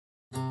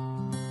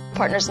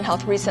Partners in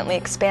Health recently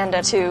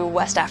expanded to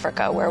West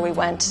Africa, where we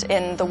went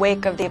in the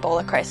wake of the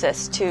Ebola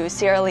crisis to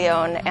Sierra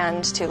Leone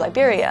and to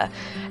Liberia.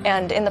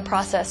 And in the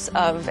process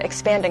of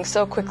expanding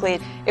so quickly,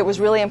 it was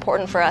really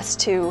important for us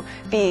to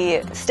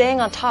be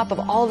staying on top of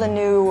all the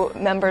new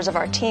members of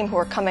our team who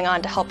were coming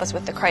on to help us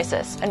with the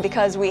crisis. And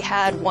because we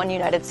had one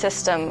united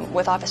system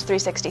with Office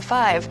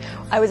 365,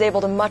 I was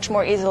able to much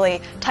more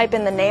easily type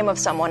in the name of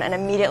someone and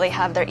immediately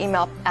have their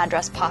email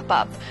address pop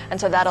up. And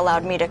so that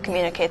allowed me to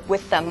communicate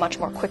with them much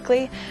more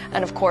quickly.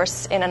 And of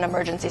course, in an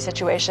emergency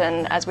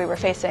situation, as we were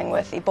facing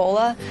with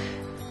Ebola,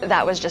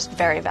 that was just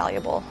very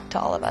valuable to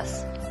all of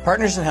us.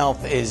 Partners in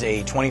Health is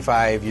a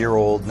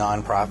 25-year-old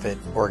nonprofit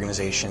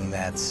organization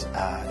that's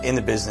in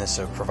the business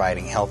of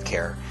providing health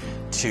care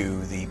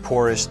to the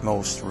poorest,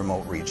 most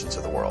remote regions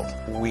of the world.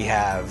 We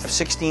have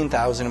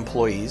 16,000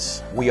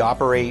 employees. We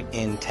operate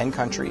in 10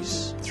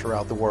 countries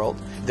throughout the world.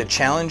 The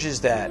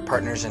challenges that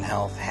Partners in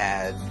Health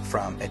had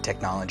from a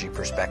technology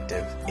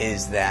perspective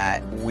is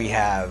that we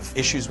have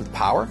issues with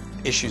power,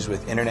 issues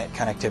with internet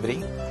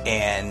connectivity,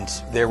 and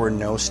there were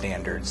no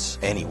standards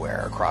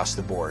anywhere across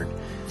the board.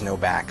 No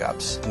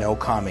backups, no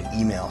common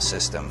email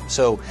system.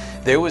 So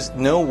there was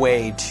no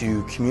way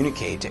to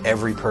communicate to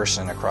every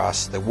person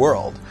across the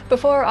world.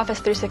 Before Office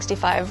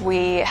 365,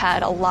 we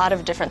had a lot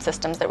of different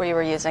systems that we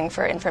were using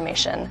for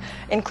information,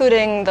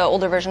 including the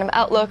older version of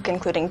Outlook,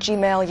 including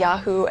Gmail,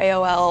 Yahoo,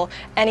 AOL,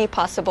 any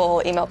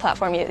possible email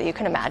platform that you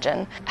can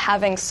imagine.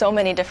 Having so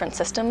many different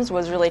systems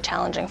was really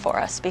challenging for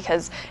us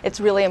because it's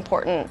really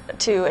important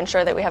to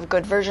ensure that we have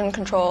good version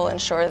control,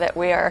 ensure that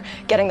we are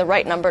getting the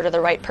right number to the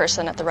right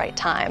person at the right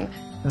time.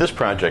 This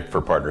project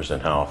for Partners in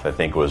Health, I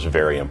think, was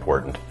very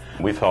important.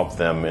 We've helped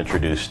them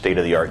introduce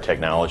state-of-the-art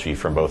technology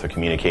from both a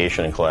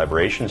communication and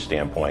collaboration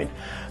standpoint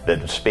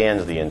that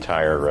spans the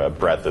entire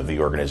breadth of the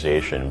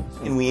organization.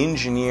 And we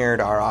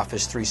engineered our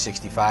Office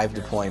 365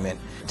 deployment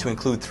to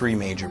include three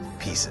major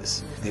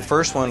pieces. The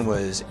first one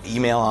was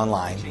email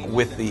online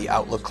with the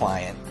Outlook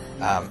client.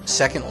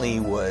 Secondly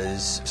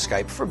was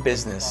Skype for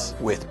Business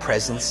with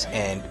presence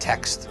and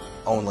text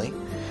only.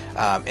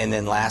 And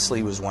then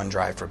lastly was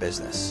OneDrive for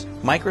Business.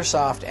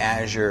 Microsoft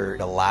Azure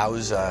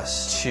allows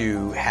us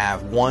to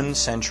have one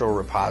central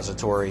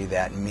repository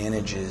that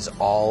manages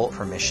all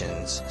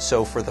permissions.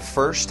 So for the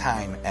first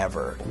time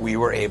ever, we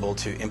were able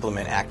to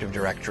implement Active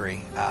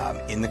Directory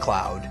in the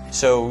cloud.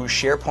 So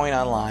SharePoint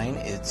Online,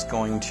 it's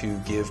going to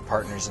give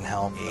Partners in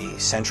Health a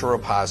central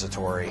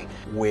repository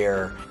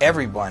where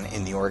everyone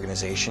in the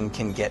organization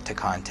can get to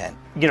content.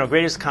 You know,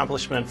 greatest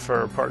accomplishment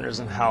for Partners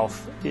in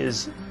Health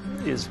is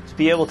to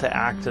be able to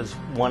act as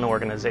one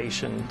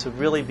organization, to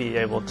really be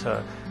able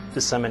to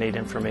disseminate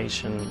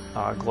information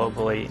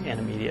globally and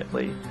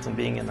immediately. And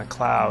being in the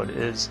cloud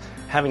is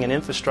having an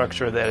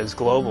infrastructure that is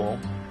global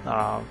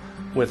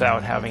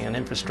without having an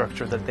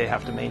infrastructure that they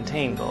have to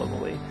maintain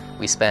globally.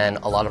 We spend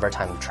a lot of our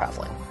time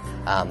traveling,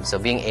 so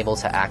being able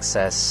to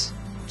access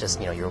just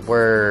your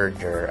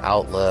Word, your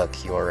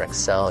Outlook, your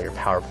Excel, your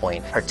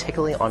PowerPoint,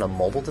 particularly on a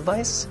mobile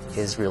device,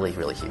 is really,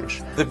 really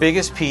huge. The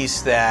biggest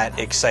piece that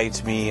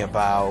excites me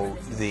about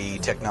the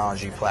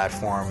technology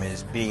platform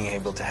is being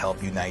able to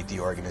help unite the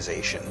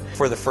organization.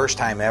 For the first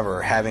time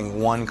ever, having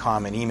one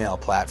common email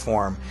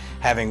platform,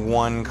 having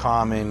one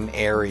common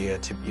area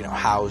to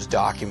house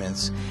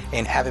documents,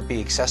 and have it be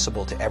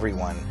accessible to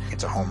everyone,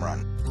 it's a home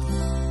run.